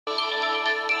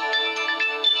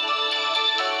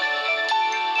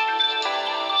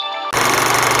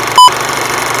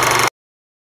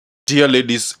Dear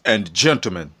ladies and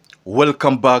gentlemen,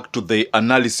 welcome back to the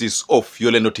analysis of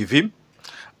YOLENO TV.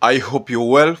 I hope you're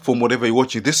well from wherever you're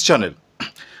watching this channel.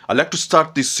 I'd like to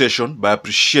start this session by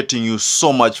appreciating you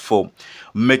so much for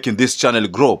making this channel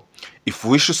grow. If you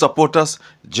wish to support us,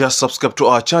 just subscribe to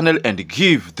our channel and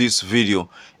give this video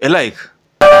a like.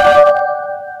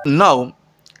 Now,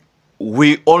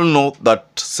 we all know that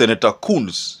Senator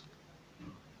COONS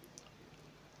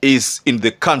is in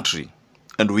the country,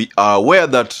 and we are aware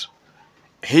that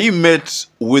he met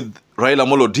with RAILA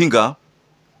Odinga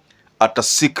at a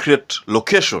secret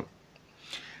location.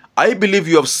 I believe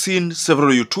you have seen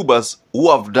several YouTubers who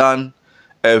have done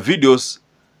videos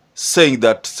saying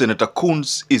that Senator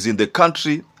COONS is in the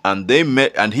country and he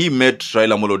met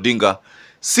RAILA Odinga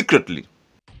secretly.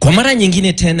 Kwa mara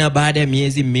nyingine tena baada ya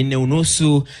miezi minne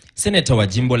unusu, Senator wa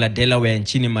jimbo la Delaware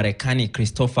nchini Marekani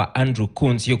Christopher Andrew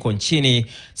COONS yuko nchini.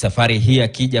 Safari hii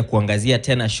akija kuangazia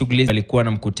tena shughuli. Alikuwa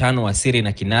na mkutano wa siri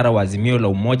na kinara wa Azimio la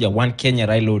Umoja One Kenya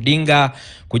Raila Odinga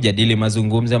kujadili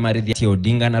mazungumzo ya maridhiano ya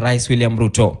Odinga na Rais William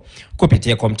Ruto.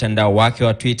 Kupitia kwa mtandao wake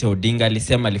wa Twitter, Odinga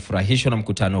alisema alifurahishwa na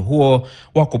mkutano huo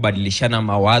wa kubadilishana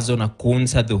mawazo na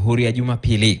COONS adhuhuri ya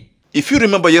Jumapili. If you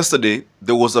remember yesterday,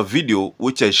 there was a video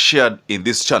which I shared in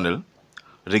this channel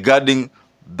regarding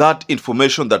that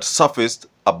information that surfaced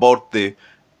about the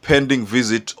pending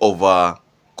visit of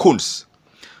COONS.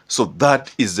 So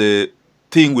that is the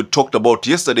thing we talked about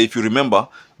yesterday, if you remember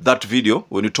that video,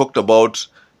 when we talked about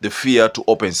the fear to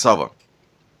open server.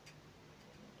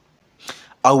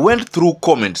 I went through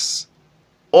comments,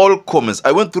 all comments.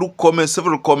 I went through comments,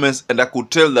 several comments, and I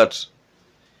could tell that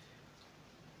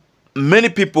many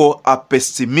people are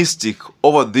pessimistic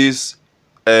over this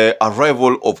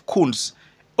arrival of COONS,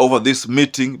 over this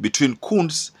meeting between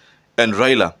COONS and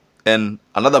RAILA, and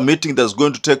another meeting that's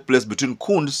going to take place between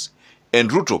COONS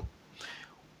and Ruto.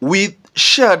 We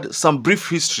shared some brief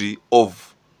history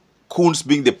of COONS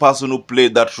being the person who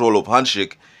played that role of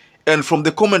handshake, and from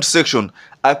the comment section,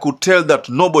 I could tell that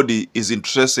nobody is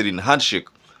interested in handshake.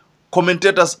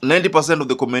 Commentators, 90%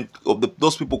 of the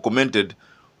those people commented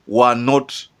were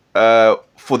not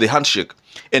for the handshake,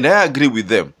 and I agree with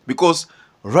them, because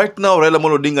right now RAILA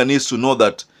Odinga needs to know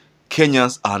that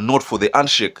Kenyans are not for the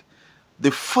handshake.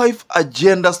 The 5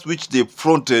 agendas which they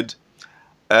fronted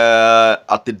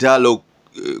at the dialogue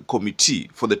committee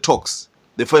for the talks,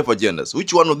 the 5 agendas,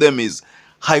 which one of them is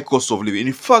high cost of living.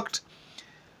 In fact,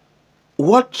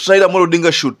 what RAILA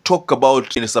Odinga should talk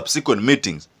about in subsequent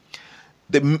meetings,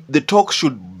 the talk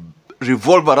should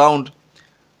revolve around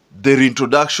the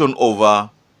reintroduction of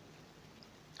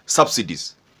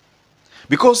subsidies,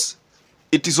 because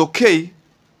it is okay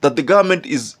that the government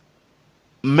is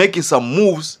making some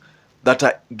moves that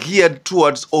are geared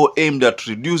towards or aimed at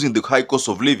reducing the high cost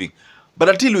of living, but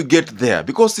until we get there,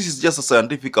 because this is just a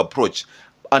scientific approach,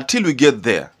 until we get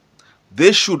there,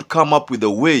 they should come up with a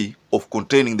way of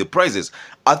containing the prices.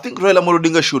 I think RAILA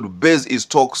Odinga should base his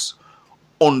talks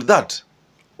on that.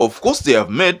 Of course they have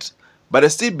met, but I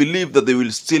still believe that they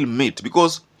will still meet,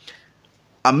 because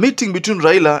a meeting between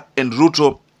RAILA and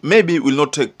Ruto maybe will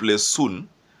not take place soon,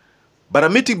 but a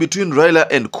meeting between RAILA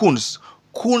and COONS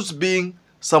being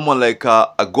someone like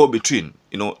a go-between,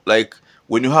 you know, like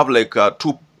when you have like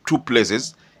two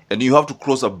places and you have to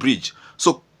cross a bridge.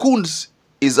 So COONS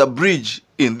is a bridge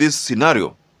in this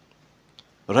scenario.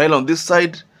 RAILA on this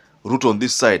side, Ruto on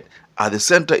this side. At the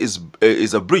center is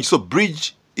a bridge. So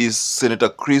bridge is Senator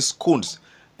Chris COONS,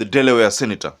 the Delaware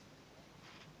senator.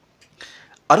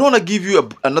 I don't want to give you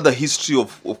another history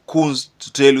of COONS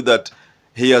to tell you that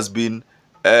he has been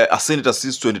a senator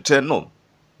since 2010. No.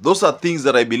 Those are things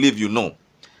that I believe you know.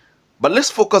 But let's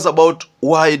focus about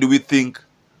why do we think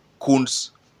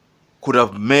COONS could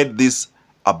have made this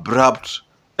abrupt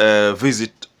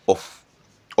visit of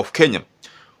Kenya.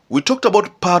 We talked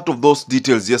about part of those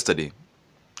details yesterday.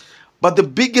 But the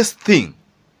biggest thing,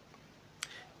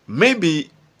 maybe,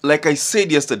 like I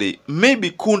said yesterday,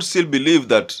 maybe COONS still believe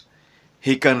that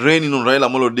he can rein in on RAILA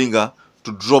Odinga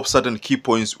to drop certain key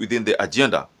points within the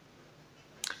agenda.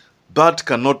 That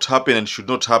cannot happen and should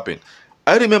not happen.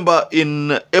 I remember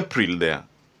in April there,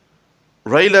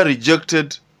 RAILA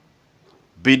rejected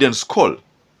Biden's call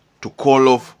to call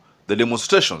off the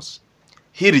demonstrations.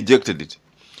 He rejected it.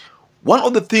 One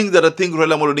of the things that I think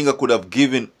RAILA Odinga could have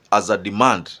given as a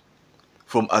demand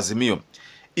from Azimio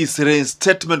is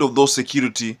reinstatement of those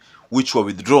security which were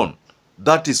withdrawn.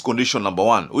 That is condition number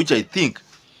 1, which I think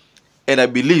and I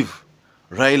believe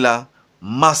RAILA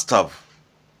must have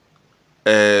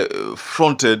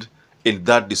fronted in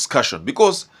that discussion,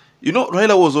 because you know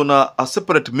RAILA was on a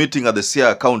separate meeting at the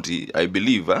Siaya County, I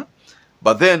believe,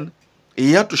 but then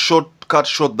he had to cut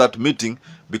short that meeting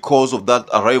because of that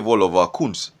arrival of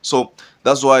COONS. So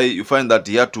that's why you find that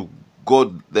he had to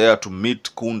go there to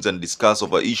meet COONS and discuss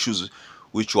over issues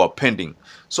which were pending.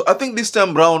 So I think this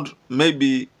time round,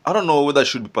 maybe, I don't know whether I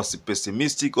should be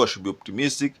pessimistic or should be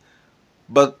optimistic,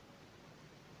 but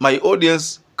my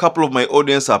audience, couple of my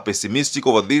audience are pessimistic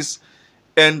over this.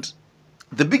 And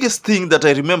the biggest thing that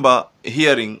I remember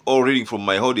hearing or reading from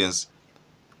my audience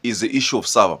is the issue of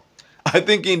server. I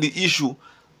think in the issue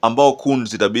ambao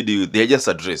COONS itabidi they just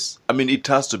address. I mean, it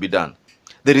has to be done.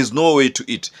 There is no way to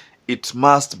it. It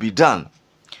must be done.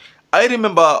 I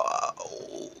remember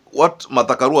what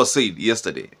Matakarua said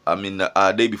yesterday. I mean,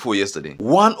 day before yesterday.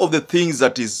 One of the things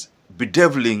that is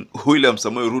bedeviling William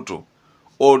Samoei Ruto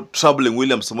or troubling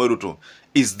William Samoei Ruto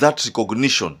is that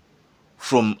recognition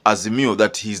from Azimio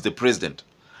that he is the president.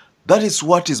 That is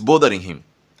what is bothering him.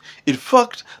 In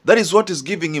fact, that is what is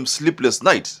giving him sleepless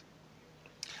nights.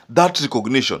 That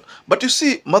recognition. But you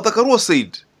see, Matakarua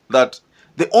said that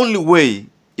the only way,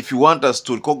 if you want us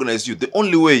to recognize you, the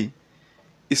only way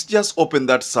is just open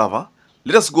that server,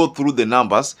 let us go through the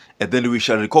numbers, and then we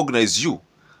shall recognize you.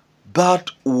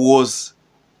 That was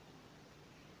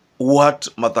what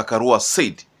Matakarua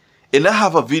said. And I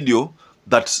have a video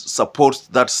that supports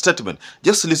that statement.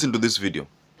 Just listen to this video.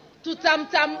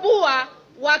 Tutamtambua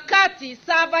wakati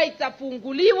server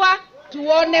itafunguliwa,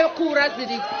 tuone kura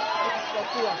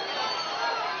zilizokuwa.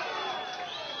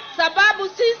 Sababu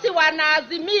sisi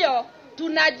wanaazimio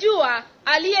tunajua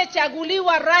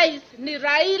aliyechaguliwa rais ni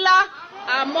Raila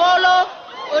Amolo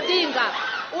Odinga.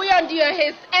 Huyo ndio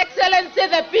His Excellency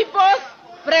the People's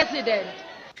President.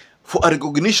 For a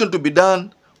recognition to be done,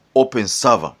 open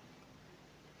server.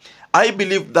 I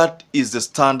believe that is the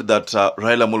stand that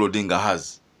Raila Amolo Odinga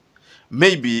has.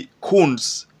 Maybe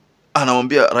COONS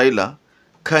anamwambia Raila,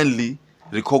 kindly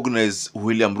recognize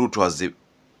William Ruto as the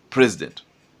president.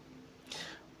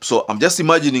 So I'm just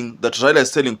imagining that Raila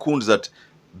is telling COONS that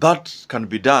that can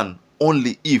be done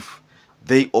only if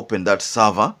they open that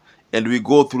server and we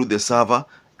go through the server,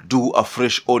 do a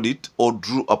fresh audit or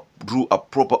do a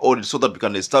proper audit so that we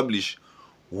can establish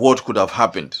what could have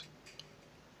happened.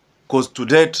 Because to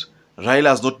date, Raila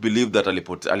has not believed that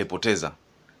alipoteza.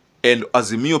 And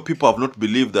Azimio people have not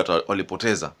believed that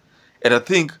alipoteza. And I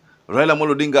think Raila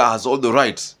Amolo Odinga has all the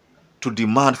rights to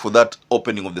demand for that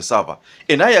opening of the server.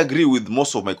 And I agree with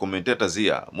most of my commentators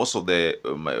here, most of the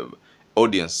my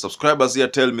audience, subscribers here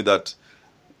tell me that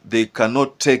they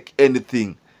cannot take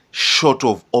anything short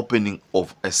of opening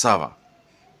of a server.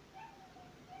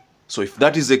 So if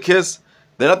that is the case,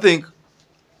 then I think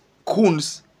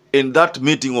COONS in that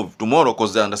meeting of tomorrow,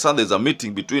 because they understand there's a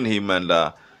meeting between him and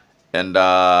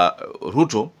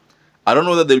Ruto. I don't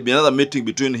know that there'll be another meeting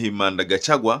between him and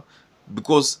Gachagua,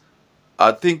 because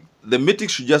I think the meeting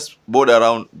should just border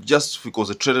around, just be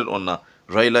concentrated on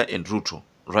Raila and Ruto.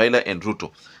 Raila and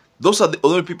Ruto. Those are the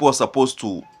only people who are supposed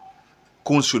to,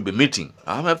 COONS should be meeting.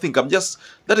 I think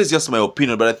that is just my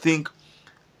opinion, but I think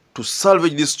to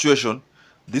salvage this situation,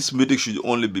 this meeting should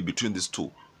only be between these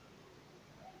two.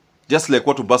 Just like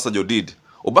what Obasanjo did.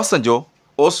 Obasanjo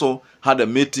also had a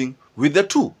meeting with the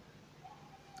two.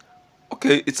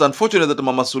 Okay, it's unfortunate that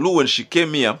Mama Suluhu, when she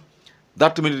came here,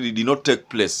 that meeting did not take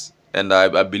place. And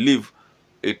I believe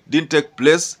it didn't take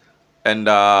place. And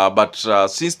but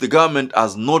since the government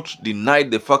has not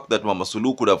denied the fact that Mama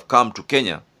Suluhu could have come to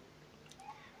Kenya,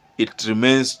 it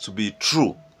remains to be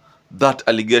true. That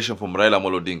allegation from Raila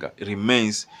Amolo Odinga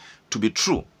remains to be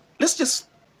true. Let's just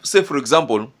say, for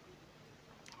example,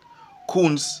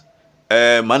 COONS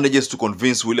manages to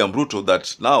convince William Ruto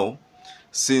that now,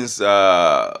 since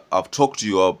I've talked to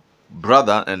your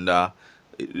brother and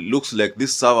it looks like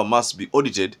this server must be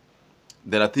audited,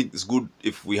 then I think it's good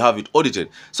if we have it audited.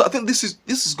 So I think this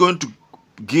is going to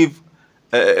give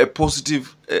a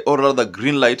positive or rather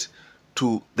green light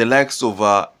to the likes of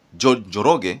John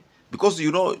Njoroge, because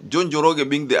you know John Njoroge,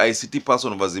 being the ICT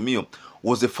person of Azimio,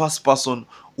 was the first person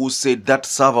who said that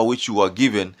server which you were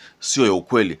given, sio ya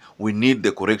ukweli, we need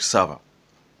the correct server.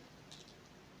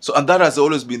 So, and that has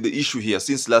always been the issue here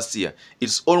since last year.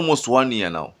 It's almost 1 year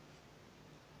now.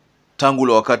 Tangu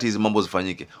la wakati hizi mambo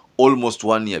zifanyike. Almost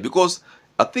 1 year. Because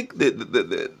I think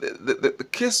the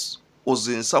case was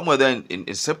in somewhere there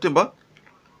in September.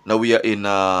 Now we are in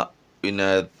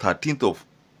 13th of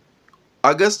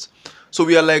August. So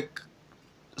we are like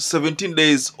 17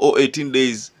 days or 18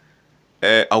 days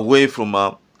away from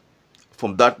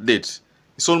that date.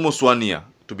 It's almost 1 year,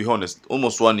 to be honest.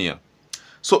 Almost 1 year.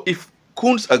 So if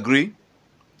COONS agree,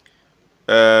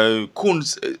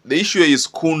 COONS, the issue is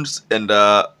COONS and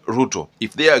Ruto.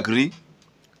 If they agree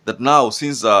that now,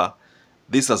 since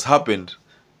this has happened,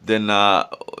 then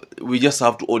we just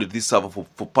have to audit this server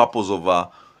for purpose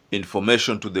of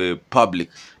information to the public,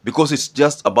 because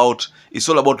it's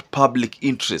all about public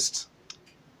interest.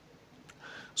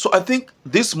 So I think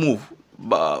this move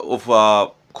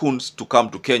of COONS to come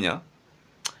to Kenya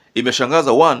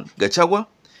imeshangaza 1 Gachagua,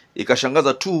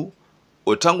 ikashangaza 2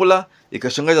 Wetangula,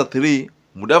 ikashangaza 3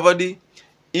 Mudavadi,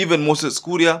 even Moses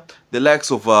Kuria, the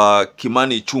likes of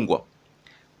Kimani Chungwa,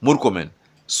 Murkomen,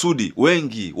 Sudi,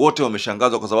 wengi wote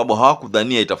wameshangazwa kwa sababu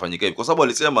hawakudhania itafanyika hivi, kwa sababu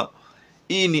walisema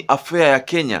hii ni affair ya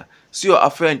Kenya, sio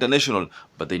affair international,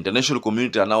 but the international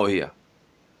community are now here.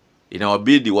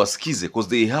 Inawabidi wasikize, because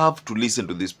they have to listen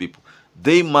to these people.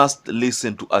 They must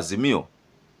listen to Azimio.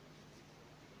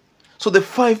 So the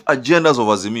 5 agendas of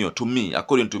Azimio, to me,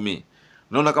 according to me,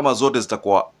 naona kama zote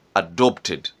zitakuwa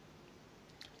adopted.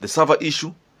 The server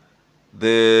issue,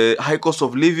 the high cost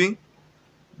of living,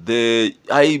 the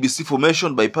IEBC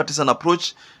formation, bipartisan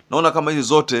approach, naona kama hizi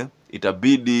zote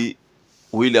itabidi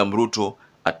William Ruto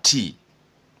atii.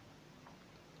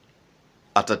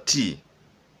 Atatii.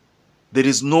 There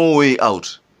is no way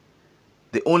out.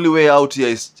 The only way out here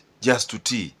is just to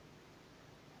tea.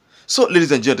 So,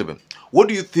 ladies and gentlemen, what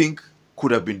do you think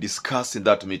could have been discussed in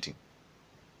that meeting?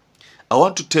 I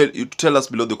want to tell you to tell us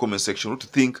below the comment section what you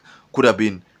think could have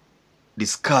been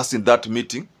discussed in that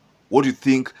meeting. What do you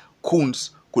think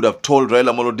COONS could have told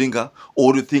Raila Amolo Odinga, or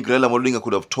what do you think Raila Amolo Odinga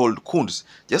could have told COONS?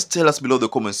 Just tell us below the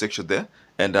comment section there,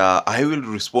 and I will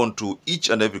respond to each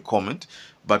and every comment.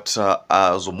 But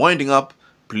as I'm winding up,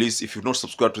 please, if you've not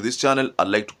subscribed to this channel, I'd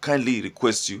like to kindly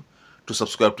request you to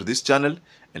subscribe to this channel,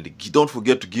 and don't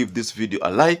forget to give this video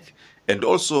a like, and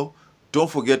also don't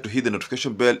forget to hit the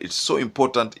notification bell. It's so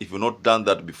important if you've not done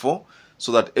that before,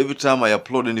 so that every time I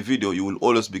upload any video, you will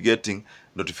always be getting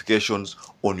notifications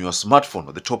on your smartphone,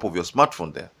 at the top of your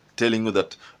smartphone there, telling you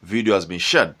that video has been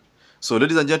shared. So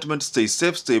ladies and gentlemen, stay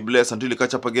safe, stay blessed until we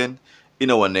catch up again in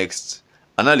our next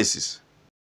analysis.